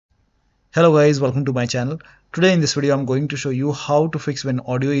Hello guys, welcome to my channel. Today in this video I'm going to show you how to fix when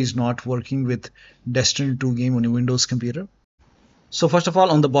audio is not working with Destiny 2 game on your Windows computer. So first of all,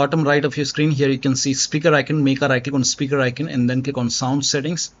 on the bottom right of your screen here you can see speaker icon. Make a right click on speaker icon and then click on sound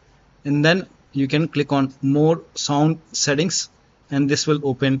settings, and then you can click on more sound settings and this will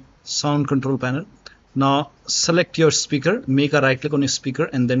open sound control panel. Now select your speaker, make a right click on your speaker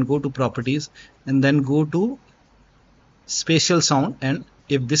and then go to properties and then go to spatial sound, and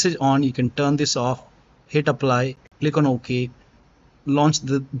if this is on you can turn this off, hit apply, click on OK, launch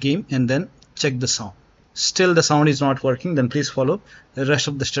the game and then check the sound. Still the sound is not working, then please follow the rest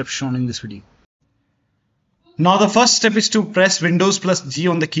of the steps shown in this video. Now the first step is to press Windows plus G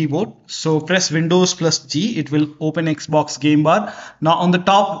on the keyboard. So press Windows plus G, it will open Xbox game bar. Now on the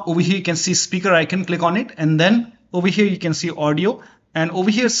top over here you can see speaker icon, click on it and then over here you can see audio, and over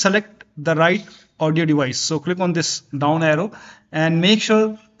here select the right audio device. So click on this down arrow and make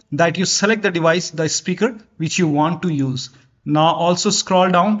sure that you select the device, the speaker which you want to use. Now also scroll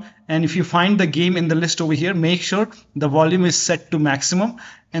down, and if you find the game in the list over here, make sure the volume is set to maximum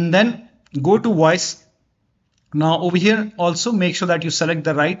and then go to voice. Now over here also make sure that you select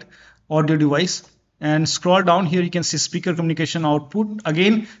the right audio device and scroll down. Here you can see speaker communication output.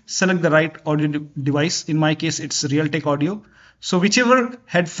 Again select the right audio device. In my case it's Realtek audio. So whichever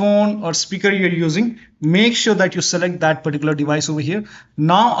headphone or speaker you're using, make sure that you select that particular device over here.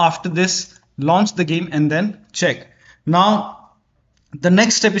 Now after this, launch the game and then check. Now the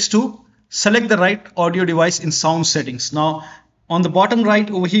next step is to select the right audio device in sound settings. Now on the bottom right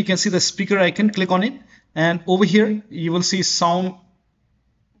over here you can see the speaker icon, click on it and over here you will see sound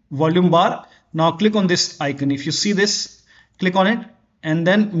volume bar. Now click on this icon. If you see this, click on it and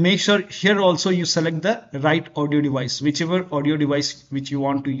then make sure here also you select the right audio device, whichever audio device which you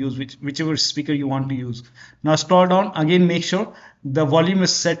want to use, whichever speaker you want to use. Now scroll down, again make sure the volume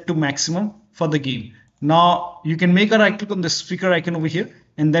is set to maximum for the game. Now you can make a right click on the speaker icon over here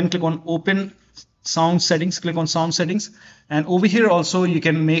and then click on open sound settings, click on sound settings, and over here also you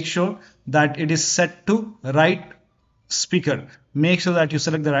can make sure that it is set to right speaker. Make sure that you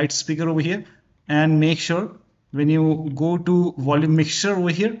select the right speaker over here and make sure when you go to volume mixture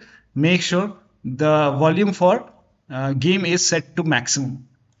over here, make sure the volume for game is set to maximum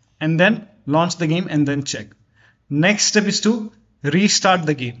and then launch the game and then check. Next step is to restart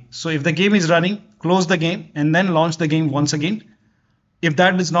the game. So if the game is running, close the game and then launch the game once again. If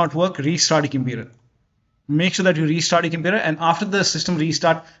that does not work, restart your computer. Make sure that you restart your computer, and after the system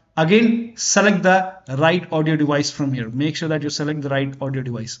restart, again select the right audio device from here. Make sure that you select the right audio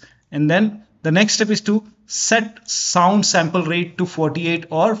device, and then the next step is to set sound sample rate to 48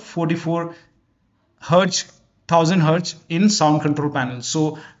 or 44 hertz, 1000 hertz in sound control panel.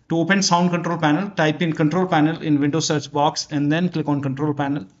 So to open sound control panel, type in control panel in Windows search box and then click on control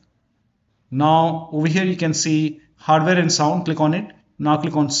panel. Now over here you can see hardware and sound, click on it. Now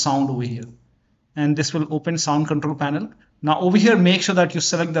click on sound over here and this will open sound control panel. Now over here make sure that you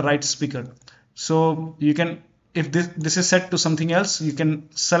select the right speaker. So you can, if this is set to something else, you can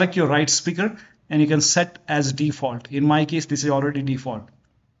select your right speaker and you can set as default. In my case this is already default.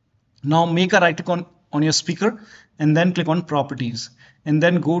 Now make a right click on your speaker and then click on properties and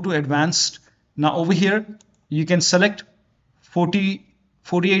then go to advanced. Now over here you can select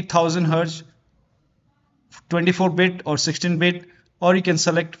 48,000 hertz, 24-bit or 16-bit, or you can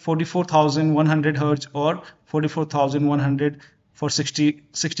select 44,100 hertz or 44,100 for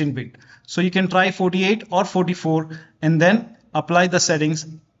 16-bit. So you can try 48 or 44 and then apply the settings.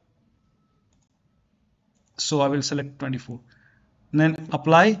 So I will select 24 and then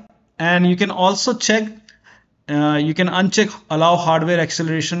apply, and you can also check, you can uncheck allow hardware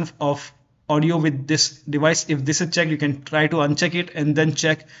acceleration of audio with this device. If this is checked, you can try to uncheck it and then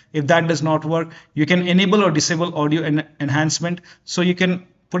check. If that does not work, you can enable or disable audio enhancement. So you can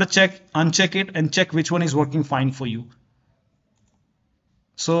put a check, uncheck it and check which one is working fine for you.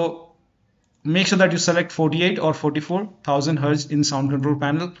 So make sure that you select 48 or 44,000 hertz in sound control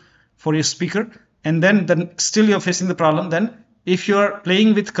panel for your speaker, and then still you're facing the problem. Then if you're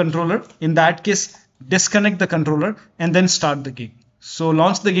playing with controller, in that case disconnect the controller and then start the game. So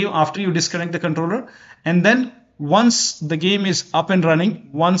launch the game after you disconnect the controller, and then once the game is up and running,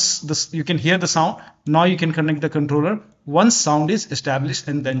 once you can hear the sound, now you can connect the controller once sound is established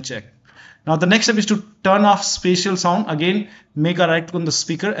and then check. Now the next step is to turn off spatial sound. Again make a right click on the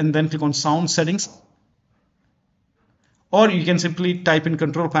speaker and then click on sound settings, or you can simply type in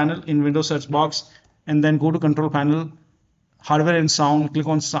control panel in Windows search box and then go to control panel, hardware and sound, click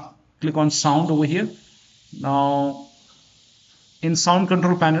on sound over here. Now in sound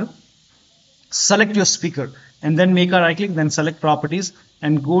control panel select your speaker and then make a right click, then select properties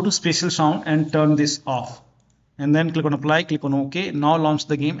and go to spatial sound and turn this off, and then click on apply, click on OK. Now launch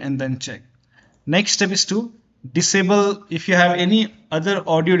the game and then check. Next step is to disable, if you have any other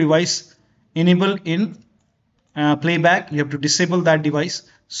audio device enabled in playback, you have to disable that device.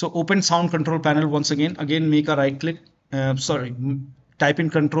 So open sound control panel once again, make a right click, type in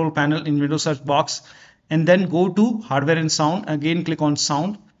control panel in Windows search box, and then go to hardware and sound, again click on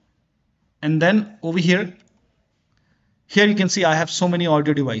sound, and then over here you can see I have so many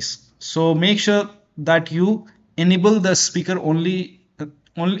audio device. So make sure that you enable the speaker only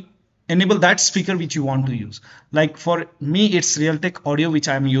enable that speaker which you want to use. Like for me, it's Realtek audio which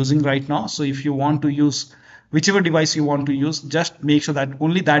I'm using right now. So if you want to use whichever device you want to use, just make sure that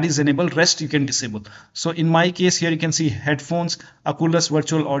only that is enabled, rest you can disable. So in my case here you can see headphones, Oculus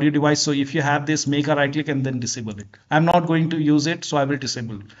virtual audio device. So if you have this, make a right click and then disable it. I'm not going to use it, so I will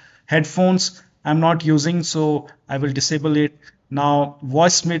disable it. Headphones I'm not using, so I will disable it. Now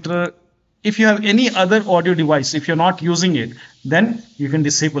voicemeeter, if you have any other audio device, if you're not using it, then you can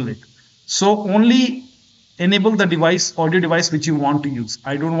disable it. So only enable the device, audio device which you want to use.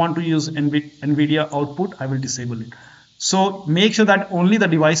 I don't want to use NVIDIA output, I will disable it. So make sure that only the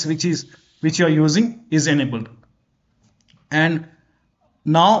device which you are using is enabled. And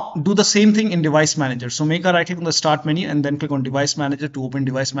now do the same thing in device manager. So make a right click on the start menu and then click on device manager to open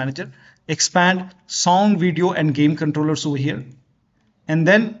device manager. Expand sound, video and game controllers over here. And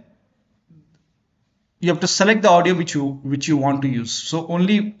then you have to select the audio which you want to use. So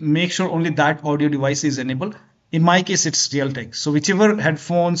only make sure only that audio device is enabled. In my case, it's Realtek. So whichever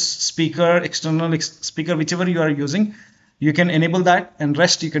headphones, speaker, external speaker, whichever you are using, you can enable that, and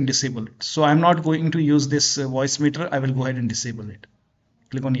rest you can disable it. So I'm not going to use this voicemeeter. I will go ahead and disable it.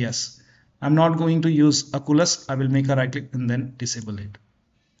 Click on yes. I'm not going to use Oculus. I will make a right click and then disable it.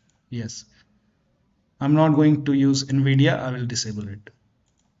 Yes. I'm not going to use NVIDIA. I will disable it.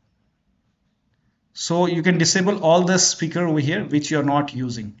 So you can disable all the speaker over here which you are not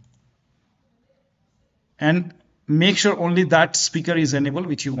using, and make sure only that speaker is enabled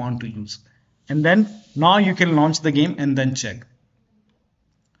which you want to use. And then now you can launch the game and then check.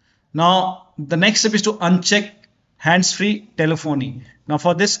 Now the next step is to uncheck hands-free telephony. Now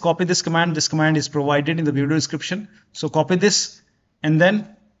for this, copy this command. This command is provided in the video description. So copy this and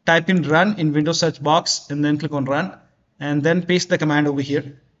then type in run in Windows search box and then click on run, and then paste the command over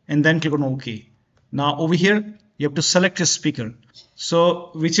here and then click on OK. Now over here you have to select your speaker.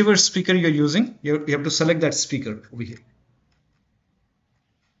 So whichever speaker you're using, you have to select that speaker over here.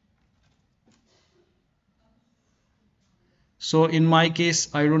 So in my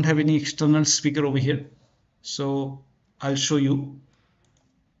case, I don't have any external speaker over here. So I'll show you.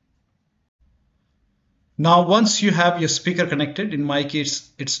 Now once you have your speaker connected, in my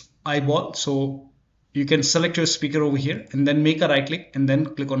case it's eyeball, so you can select your speaker over here and then make a right click and then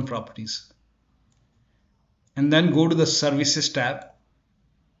click on properties. And then go to the services tab.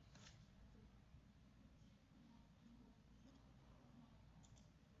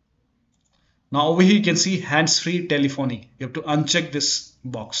 Now over here you can see hands-free telephony. You have to uncheck this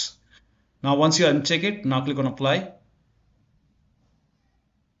box. Now once you uncheck it, now click on apply.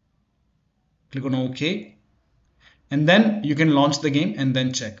 Click on OK. And then you can launch the game and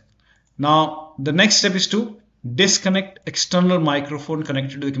then check. Now the next step is to disconnect external microphone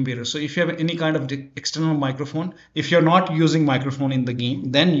connected to the computer. So if you have any kind of external microphone, if you're not using microphone in the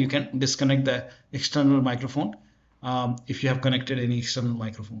game, then you can disconnect the external microphone. If you have connected any external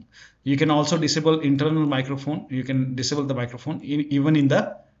microphone, you can also disable internal microphone. You can disable the microphone even in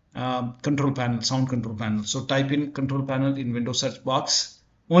the control panel, sound control panel. So type in control panel in Windows search box.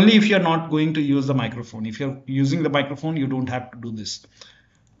 Only if you're not going to use the microphone. If you're using the microphone, you don't have to do this.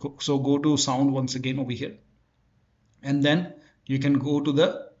 So go to sound once again over here, and then you can go to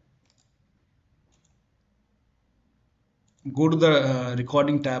the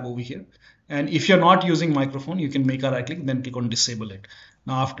recording tab over here. And if you're not using microphone, you can make a right click, then click on disable it.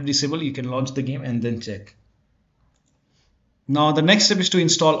 Now after disable, you can launch the game and then check. Now the next step is to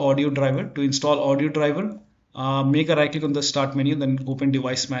install audio driver. To install audio driver, make a right click on the start menu, then open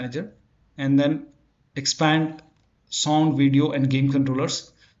device manager, and then expand sound, video and game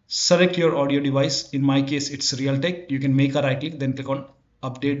controllers. Select your audio device. In my case, it's Realtek. You can make a right click, then click on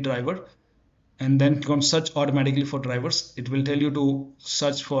update driver, and then click on search automatically for drivers. It will tell you to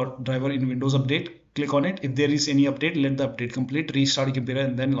search for driver in Windows Update. Click on it. If there is any update, let the update complete, restart your computer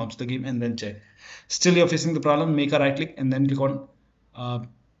and then launch the game and then check. Still you're facing the problem, make a right click and then click on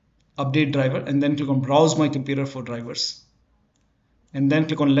update driver, and then click on browse my computer for drivers, and then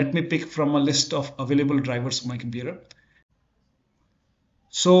click on let me pick from a list of available drivers on my computer.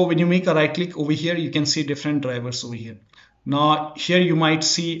 So when you make a right click over here, you can see different drivers over here. Now here you might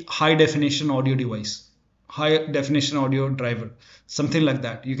see high definition audio device, high definition audio driver, something like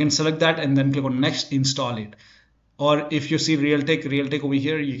that. You can select that and then click on next, install it. Or if you see Realtek over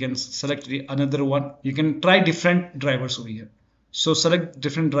here, you can select another one. You can try different drivers over here. So select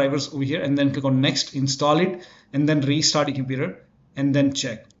different drivers over here and then click on next, install it, and then restart your computer and then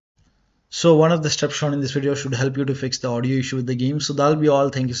check. So one of the steps shown in this video should help you to fix the audio issue with the game. So that'll be all.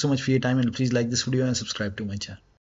 Thank you so much for your time, and please like this video and subscribe to my channel.